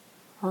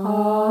Alas,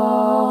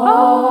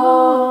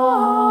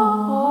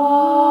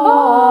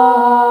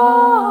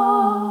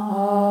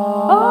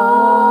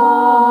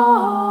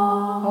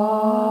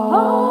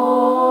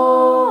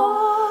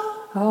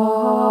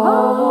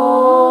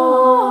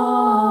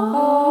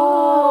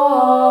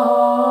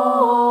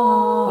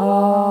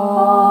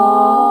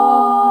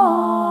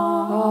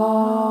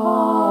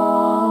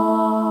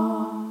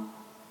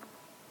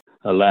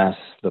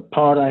 the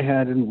part I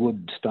had in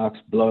Woodstock's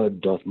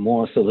blood doth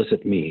more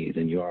solicit me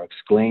than Yorick's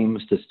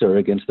claims to stir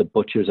against the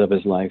butchers of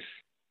his life.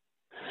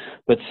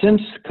 But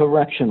since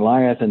correction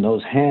lieth in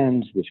those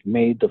hands which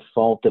made the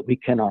fault that we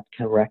cannot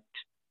correct,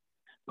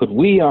 put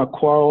we our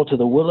quarrel to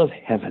the will of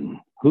heaven,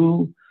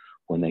 who,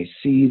 when they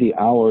see the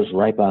hours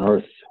ripe on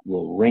earth,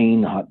 will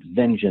rain hot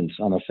vengeance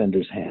on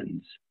offenders'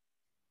 hands.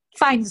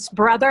 Finds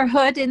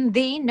brotherhood in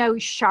thee no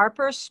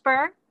sharper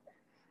spur?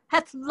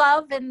 Hath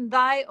love in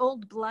thy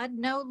old blood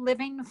no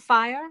living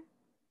fire?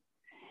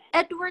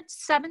 Edward's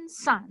 7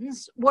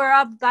 sons,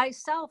 whereof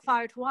thyself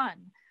art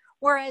one,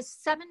 were as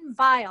 7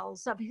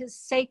 vials of his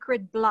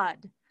sacred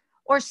blood,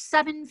 or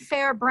 7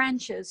 fair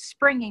branches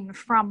springing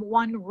from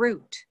one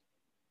root.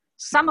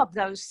 Some of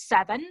those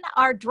 7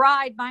 are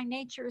dried by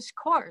nature's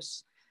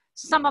course,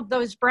 some of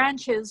those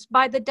branches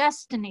by the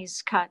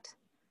destiny's cut.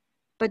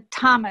 But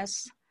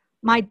Thomas,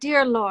 my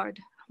dear lord,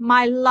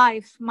 my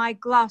life, my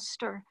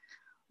Gloucester,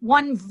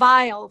 one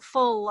vial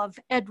full of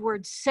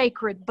Edward's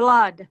sacred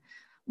blood,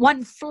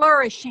 one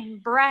flourishing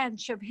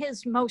branch of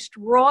his most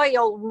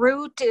royal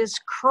root is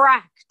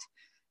cracked,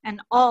 and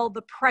all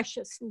the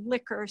precious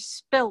liquor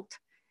spilt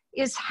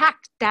is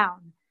hacked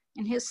down,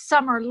 and his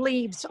summer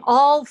leaves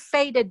all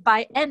faded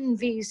by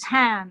envy's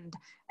hand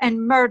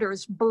and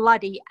murder's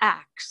bloody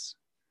axe.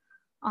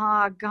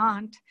 Ah,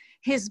 Gaunt,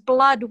 his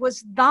blood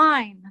was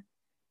thine.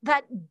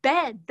 That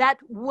bed, that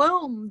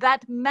womb,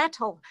 that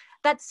metal,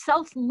 that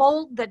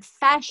self-mold that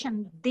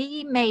fashioned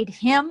thee made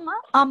him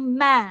a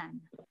man.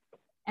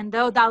 And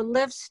though thou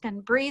liv'st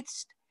and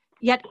breath'st,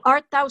 yet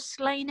art thou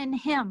slain in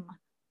him.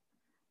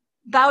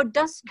 Thou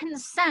dost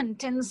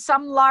consent in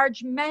some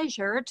large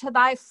measure to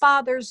thy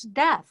father's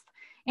death,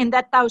 in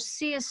that thou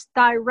seest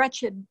thy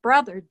wretched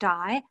brother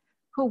die,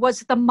 who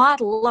was the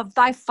model of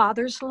thy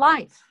father's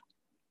life.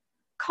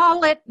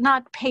 Call it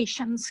not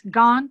patience,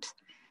 Gaunt.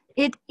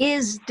 It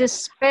is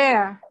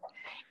despair.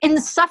 In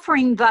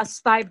suffering thus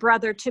thy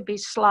brother to be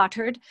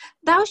slaughtered,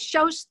 thou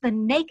showst the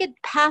naked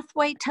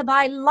pathway to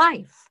thy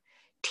life,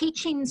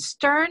 teaching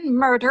stern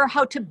murder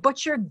how to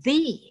butcher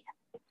thee.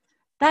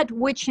 That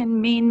which in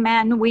mean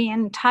man we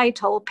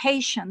entitle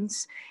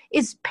patience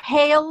is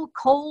pale,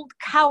 cold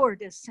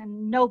cowardice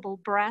in noble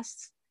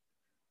breasts.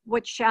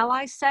 What shall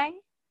I say?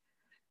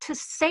 To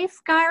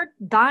safeguard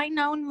thine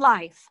own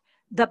life,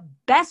 the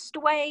best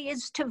way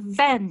is to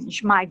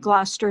venge my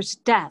Gloucester's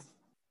death.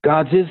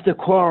 God's is the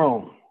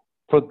quarrel,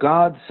 for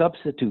God's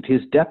substitute,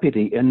 his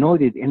deputy,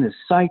 anointed in his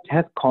sight,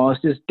 hath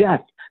caused his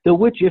death, the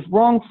which, if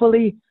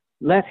wrongfully,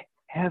 let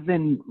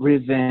heaven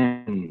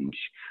revenge,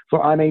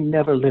 for I may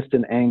never lift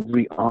an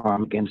angry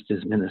arm against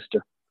his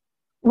minister.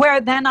 Where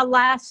then,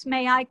 alas,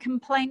 may I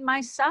complain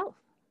myself?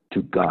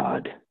 To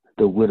God,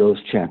 the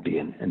widow's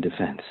champion and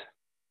defense.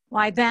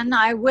 Why then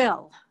I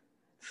will.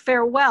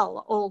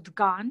 Farewell, old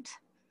Gaunt.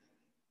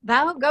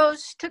 Thou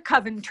goest to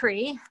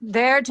Coventry,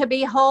 there to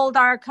behold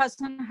our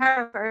cousin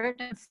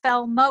Hereford and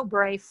fell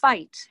Mowbray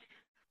fight.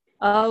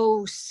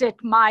 Oh, sit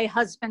my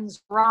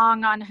husband's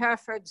wrong on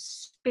Hereford's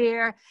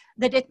spear,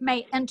 that it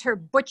may enter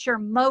butcher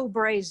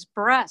Mowbray's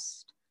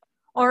breast.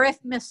 Or if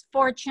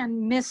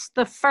misfortune miss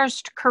the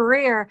first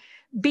career,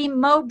 be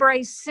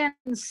Mowbray's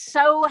sins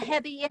so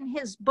heavy in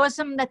his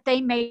bosom that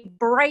they may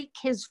break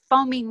his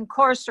foaming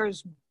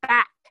courser's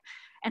back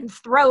and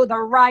throw the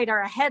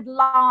rider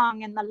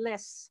headlong in the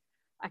lists.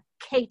 A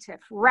caitiff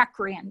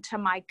recreant to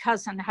my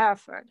cousin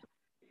Hereford.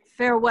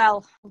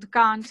 Farewell, old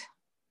Gaunt.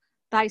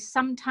 Thy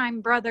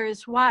sometime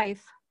brother's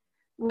wife,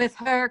 with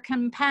her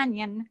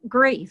companion,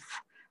 grief,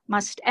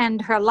 must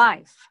end her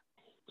life.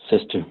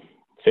 Sister,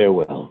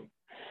 farewell.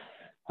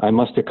 I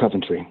must to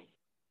Coventry.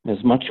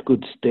 As much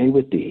good stay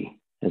with thee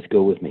as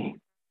go with me.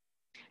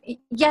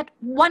 Yet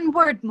one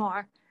word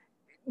more.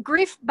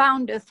 Grief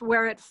boundeth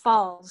where it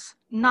falls,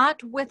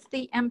 not with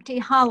the empty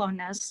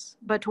hollowness,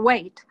 but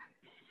wait.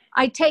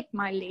 I take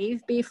my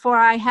leave before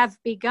I have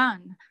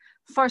begun,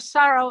 for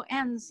sorrow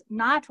ends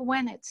not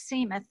when it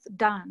seemeth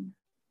done.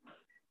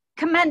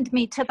 Commend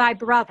me to thy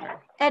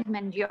brother,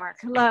 Edmund York.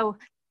 Lo,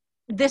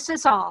 this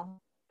is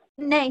all.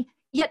 Nay,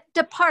 yet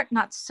depart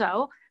not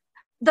so.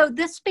 Though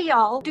this be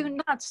all, do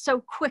not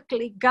so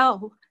quickly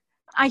go.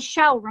 I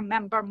shall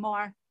remember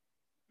more.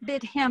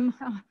 Bid him,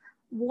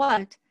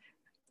 what?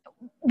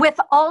 With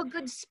all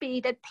good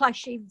speed at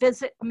Plushy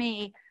visit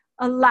me.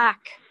 Alack,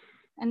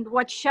 and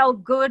what shall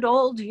good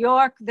old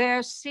York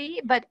there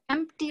see but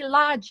empty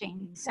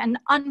lodgings and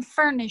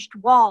unfurnished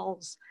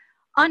walls,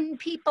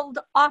 unpeopled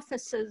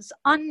offices,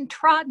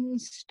 untrodden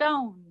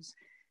stones,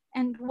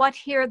 and what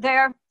here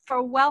there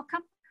for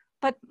welcome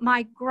but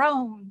my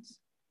groans?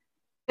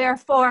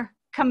 Therefore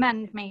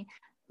commend me,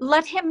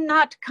 Let him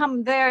not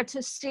come there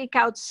to seek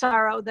out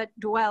sorrow that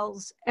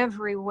dwells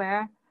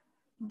everywhere.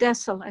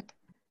 Desolate,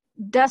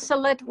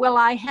 desolate will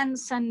I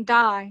hence and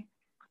die.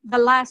 The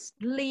last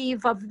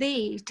leave of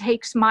thee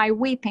takes my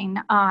weeping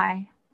eye.